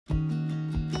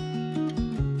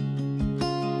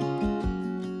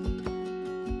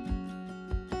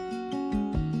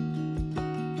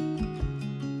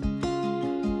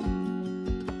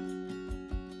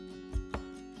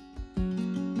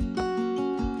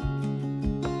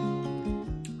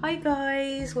Hi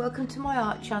guys, welcome to my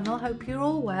art channel. Hope you're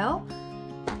all well.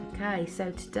 Okay, so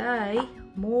today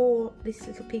more this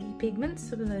little piggy pigments,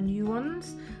 some of the new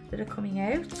ones that are coming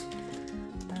out.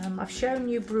 I've shown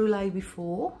you Brulee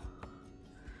before,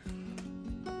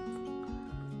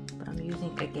 but I'm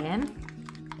using it again.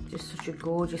 Just such a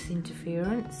gorgeous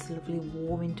interference, lovely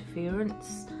warm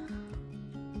interference,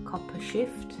 copper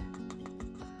shift.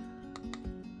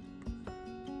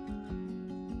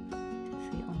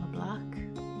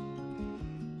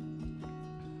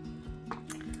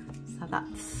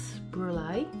 That's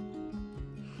Brulee.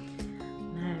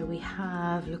 Now we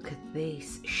have, look at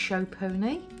this, Show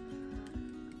Pony.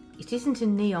 It isn't a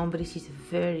neon, but it is a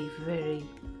very, very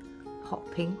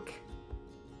hot pink,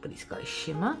 but it's got a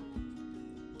shimmer,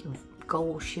 a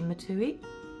gold shimmer to it.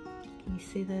 Can you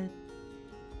see the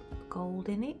gold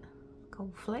in it?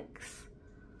 Gold flecks.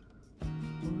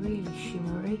 Really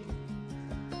shimmery.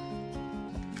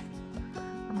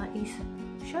 And that is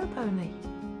Show Pony.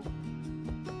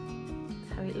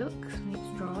 How it looks when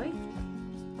it's dry.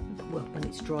 Well, when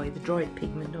it's dry, the dried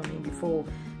pigment, I mean, before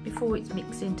it's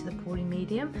mixed into the pouring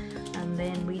medium. And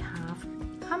then we have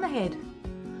Hammerhead.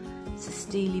 It's a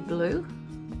steely blue.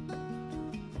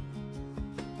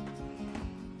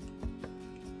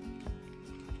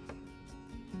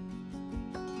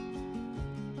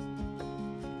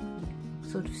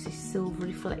 Sort of see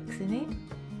silvery flecks in it.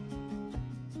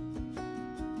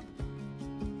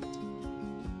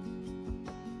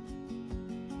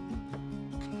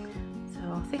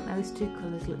 I think those two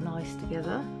colours look nice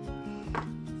together.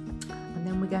 And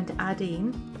then we're going to add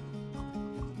in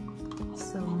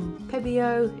some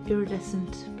Pebeo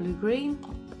Iridescent Blue Green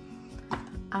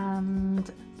and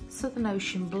Southern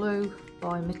Ocean Blue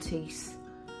by Matisse.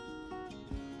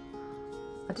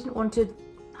 I didn't want to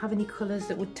have any colours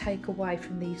that would take away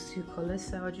from these two colours,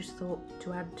 so I just thought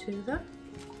to add to them.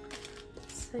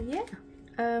 So yeah,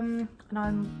 and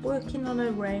I'm working on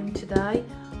a round today.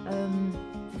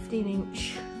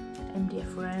 15-inch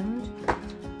MDF round.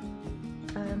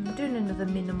 Doing another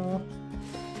minimal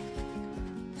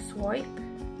swipe.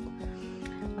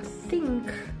 I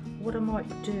think what I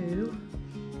might do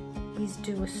is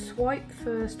do a swipe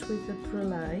first with the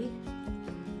Brulee,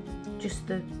 just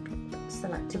the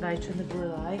cell activator and the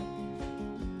Brulee,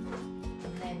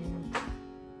 and then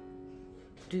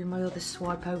do my other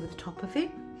swipe over the top of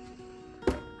it.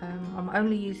 I'm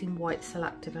only using white cell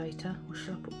activator, or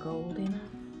should I put gold in?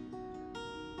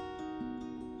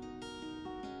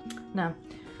 No,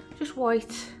 just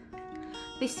white.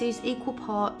 This is equal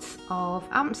parts of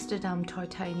Amsterdam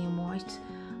Titanium White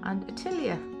and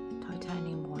Atelier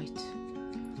Titanium White.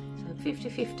 So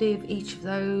 50-50 of each of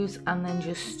those, and then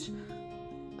just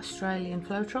Australian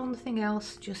Floetrol. Nothing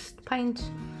else, just paint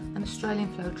and Australian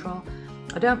Floetrol.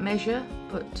 I don't measure,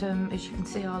 but as you can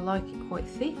see, I like it quite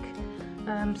thick.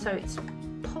 So it's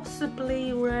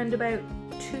possibly around about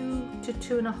 2 to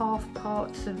 2.5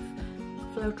 parts of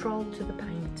Floetrol to the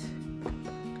paint.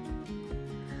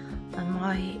 And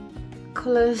my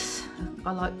colours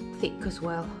I like thick as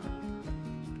well.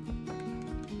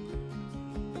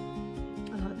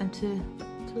 I like them to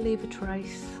leave a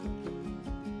trace.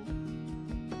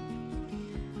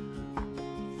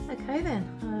 Okay then,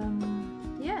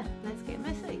 yeah, let's get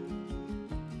messy.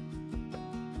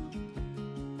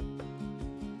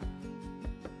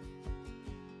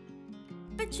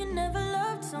 Bet you never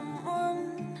loved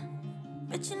someone.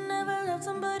 Bet you never loved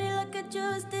somebody like I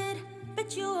just did.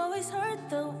 Bet you always hurt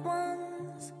the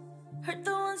ones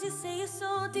you say you're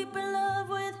so deep in love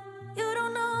with. You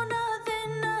don't know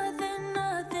nothing, nothing,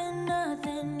 nothing,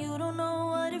 nothing. You don't know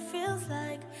what it feels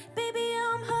like. Baby,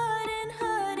 I'm hurting,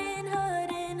 hurting,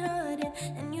 hurting, hurting,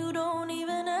 and you don't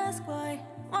even ask why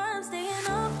I'm staying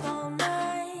up all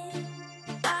night.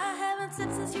 I haven't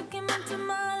slept since you came into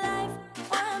my life.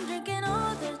 Why I'm drinking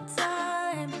all the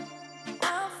time.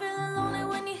 Why I'm feeling lonely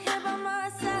when you're here by my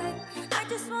side. I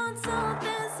just want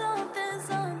something, something,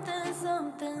 something,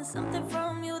 something, something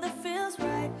from you that feels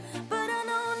right. But I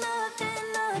know nothing,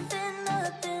 nothing,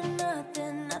 nothing,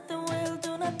 nothing, nothing will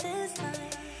do, not this time.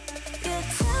 You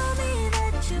tell me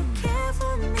that you care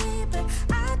for me, but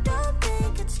I don't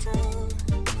think it's true.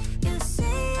 You say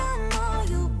I know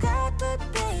you got, but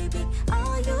baby,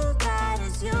 all you got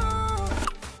is you.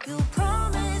 You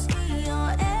promise me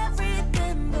you're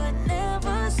everything, but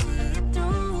never see it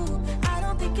through. I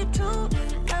don't think you truly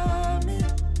love me.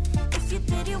 If you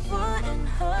did, you wouldn't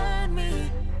hurt me.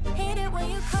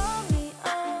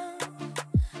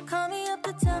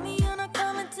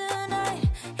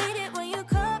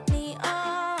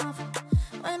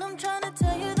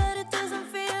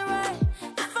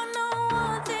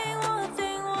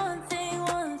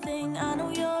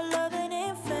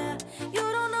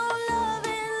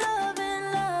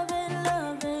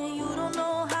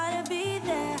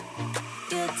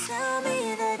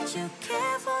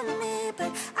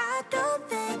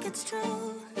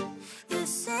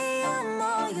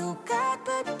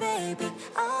 got, but baby,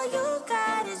 all you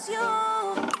got is you.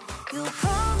 You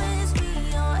promise me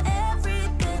you're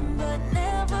everything, but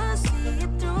never see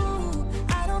it through.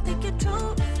 I don't think you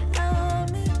truly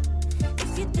love me.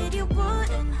 If you did, you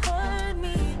wouldn't hurt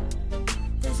me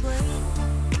this way,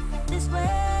 this way,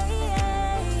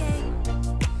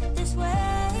 this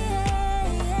way,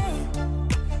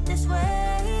 this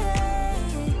way,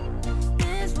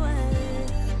 this way.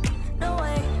 No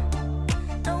way,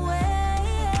 no way,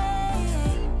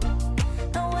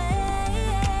 no way,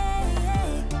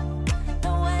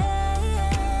 no way,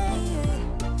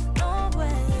 no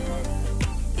way.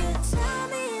 You tell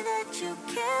me that you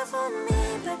care for me,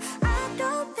 but I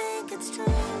don't think it's true.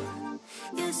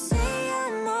 You say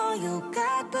I'm all you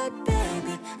got, but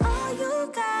baby, all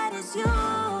you got is you.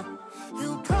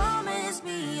 You promise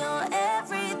me you're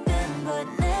everything, but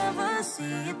never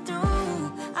see it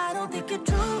through. I don't think you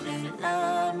truly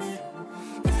love me.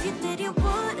 If you did, you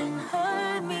wouldn't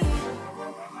hurt me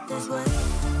this way,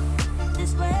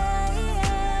 this way,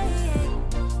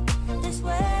 this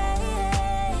way,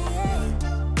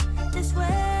 this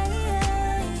way,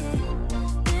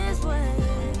 this way.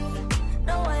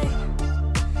 No way,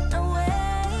 no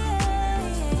way,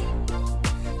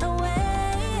 no way,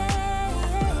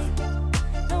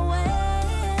 no way,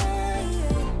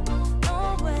 no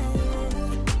way.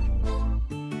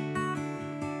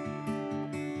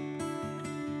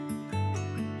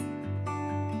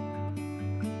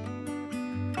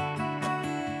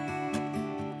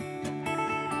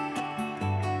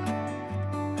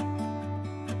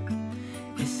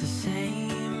 It's the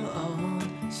same old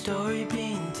story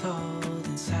being told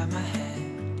inside my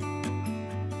head.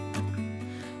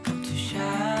 I'm too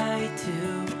shy to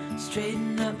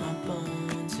straighten up my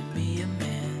bones and be a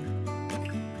man.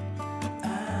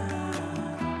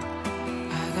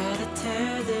 I gotta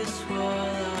tear this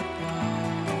wall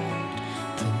apart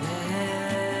to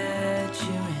let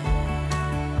you in.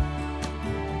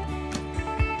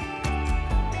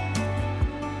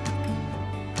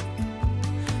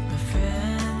 My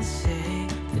friends say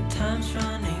the time's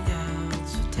running out,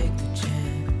 so take the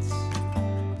chance.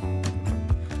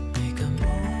 Make a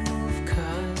move,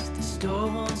 'cause the store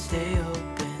won't stay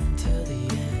open till the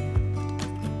end.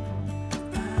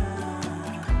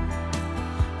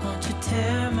 Won't you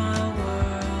tear my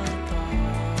world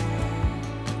apart?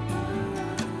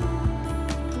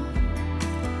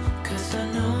 'Cause I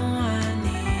know I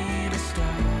need a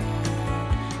start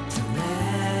to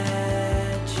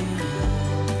let you in.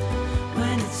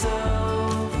 When it's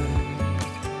over,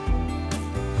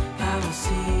 I will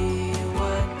see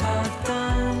what I've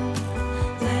done.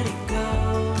 Letting go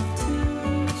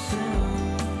too soon.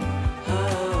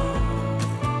 Oh,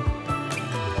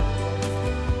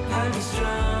 I'd be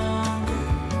stronger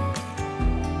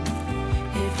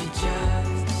if you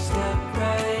just step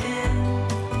right in.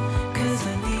 'Cause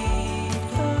I need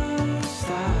a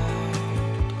start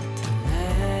to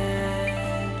let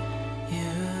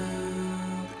you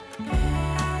in.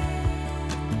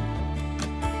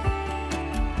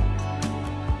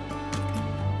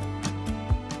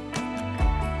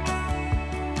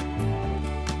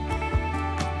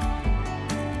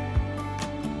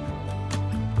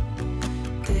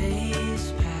 Days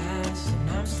pass and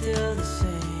I'm still the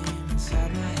same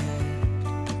inside my head.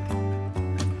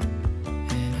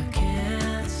 And I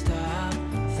can't stop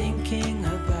thinking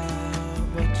about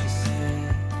what you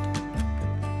said.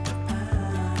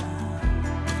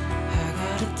 I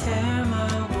gotta tear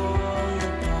my wall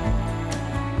apart.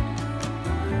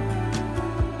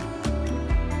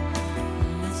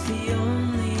 And it's the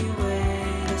only way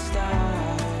to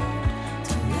start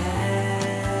to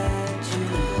let you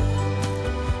in.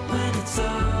 When it's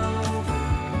over,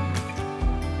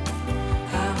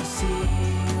 I will see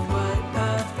what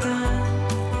I've done.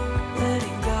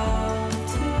 Letting go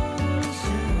too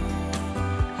soon.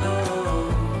 Oh,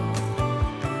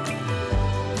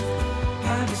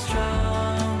 I'll be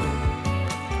stronger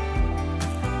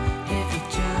if you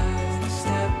just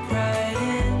step right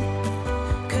in.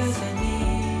 'Cause I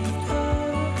need a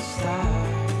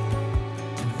start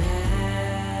to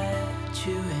let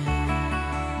you in.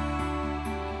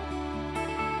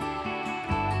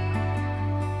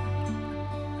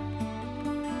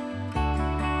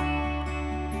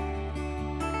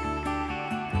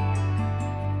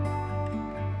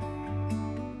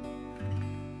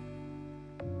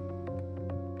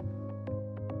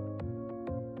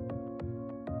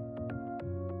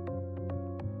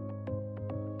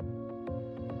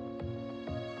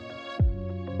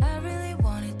 I really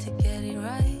wanted to get it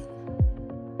right.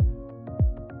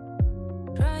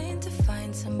 Trying to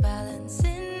find some balance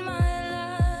in my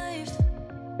life,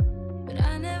 but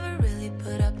I never really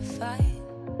put up a fight.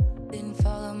 Didn't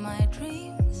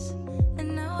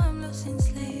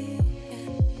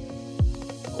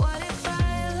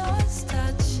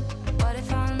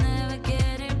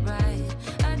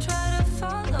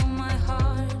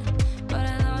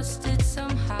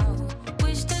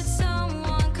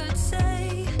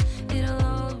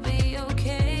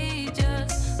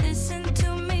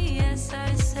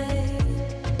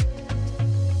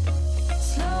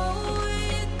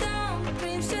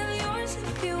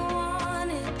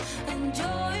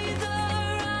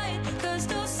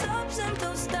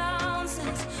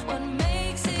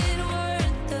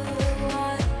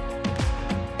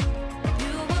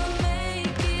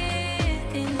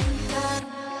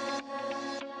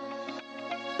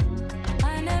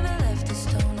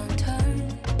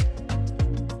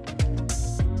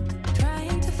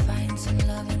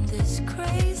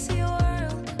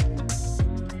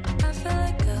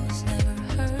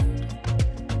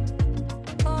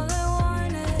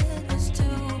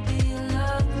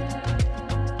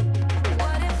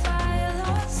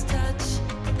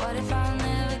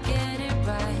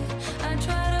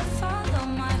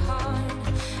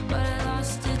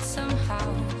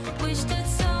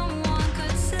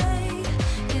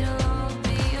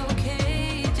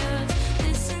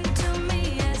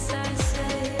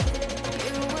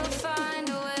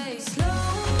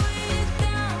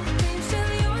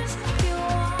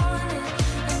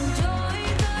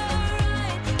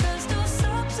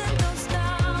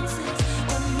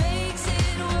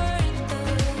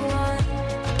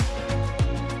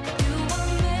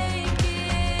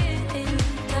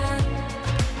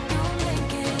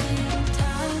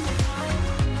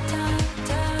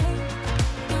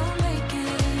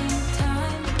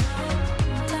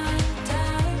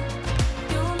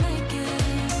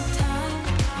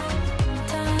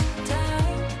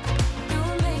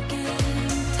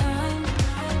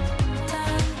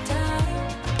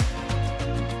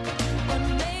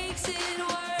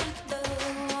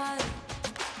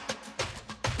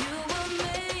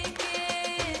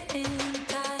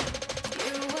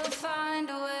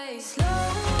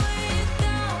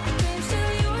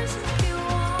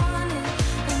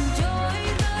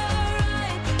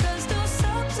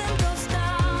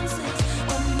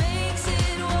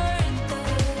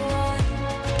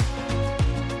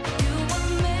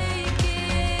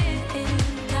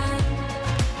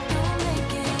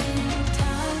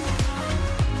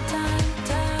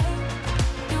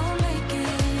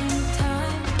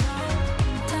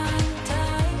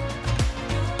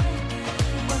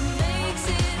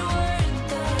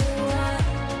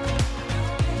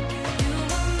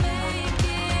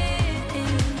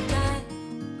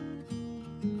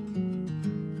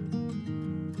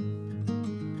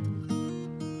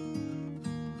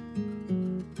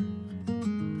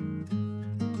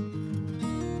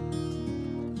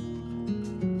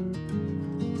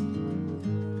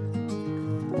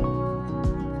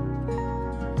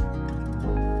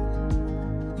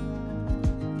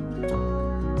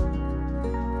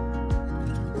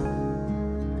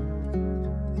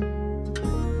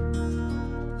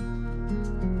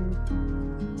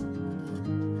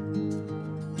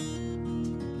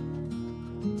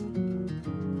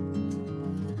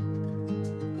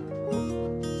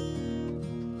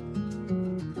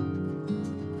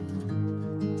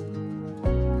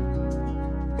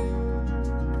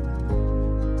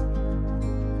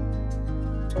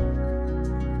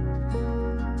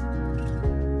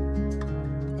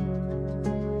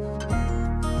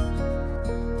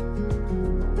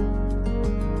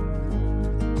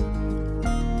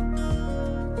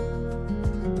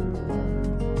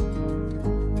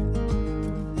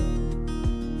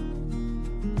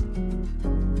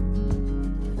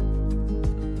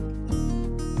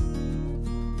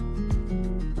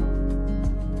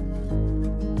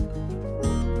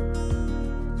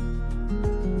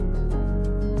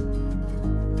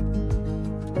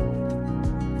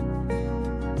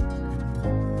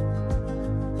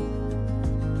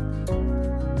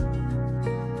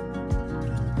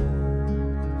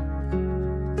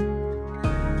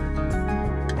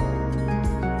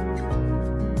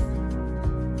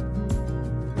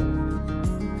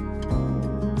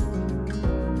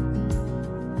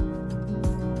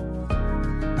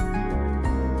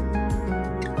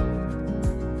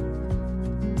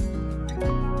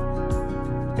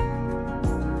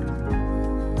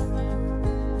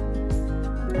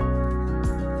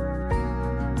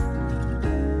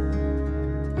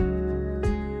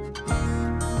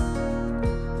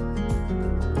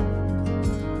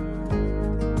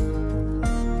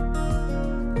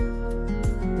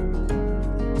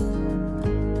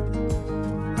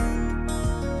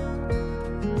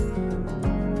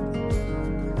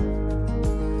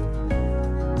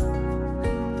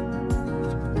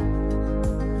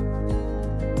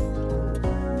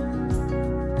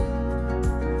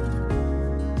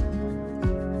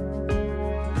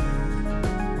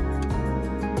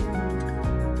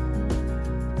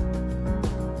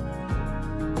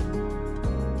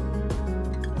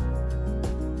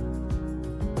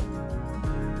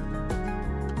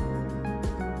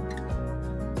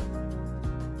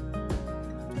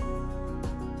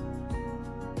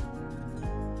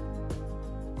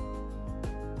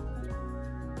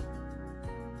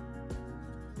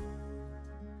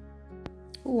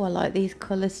Oh, I like these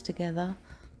colours together.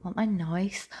 Aren't they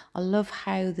nice? I love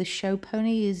how the Show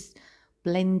Pony is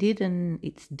blended and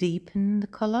it's deepened the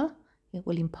colour. It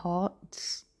will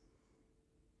impart.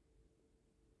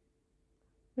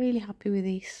 Really happy with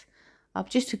this. I've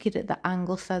just took it at the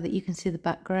angle so that you can see the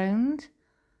background.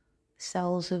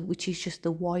 Cells of which is just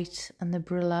the white and the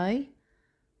brulee.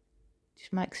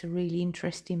 Just makes a really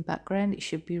interesting background. It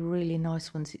should be really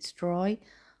nice once it's dry.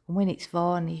 And when it's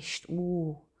varnished,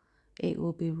 ooh, it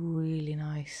will be really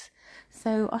nice.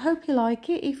 So I hope you like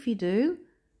it. If you do,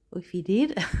 or if you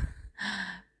did,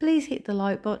 please hit the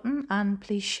like button and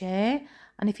please share.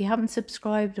 And if you haven't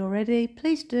subscribed already,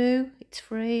 please do. It's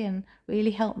free and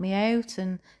really help me out,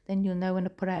 and then you'll know when I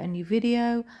put out a new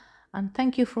video. And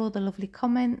thank you for all the lovely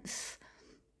comments.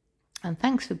 And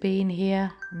thanks for being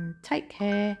here, and take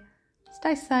care.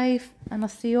 Stay safe, and I'll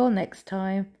see you all next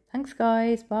time. Thanks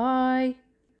guys, bye.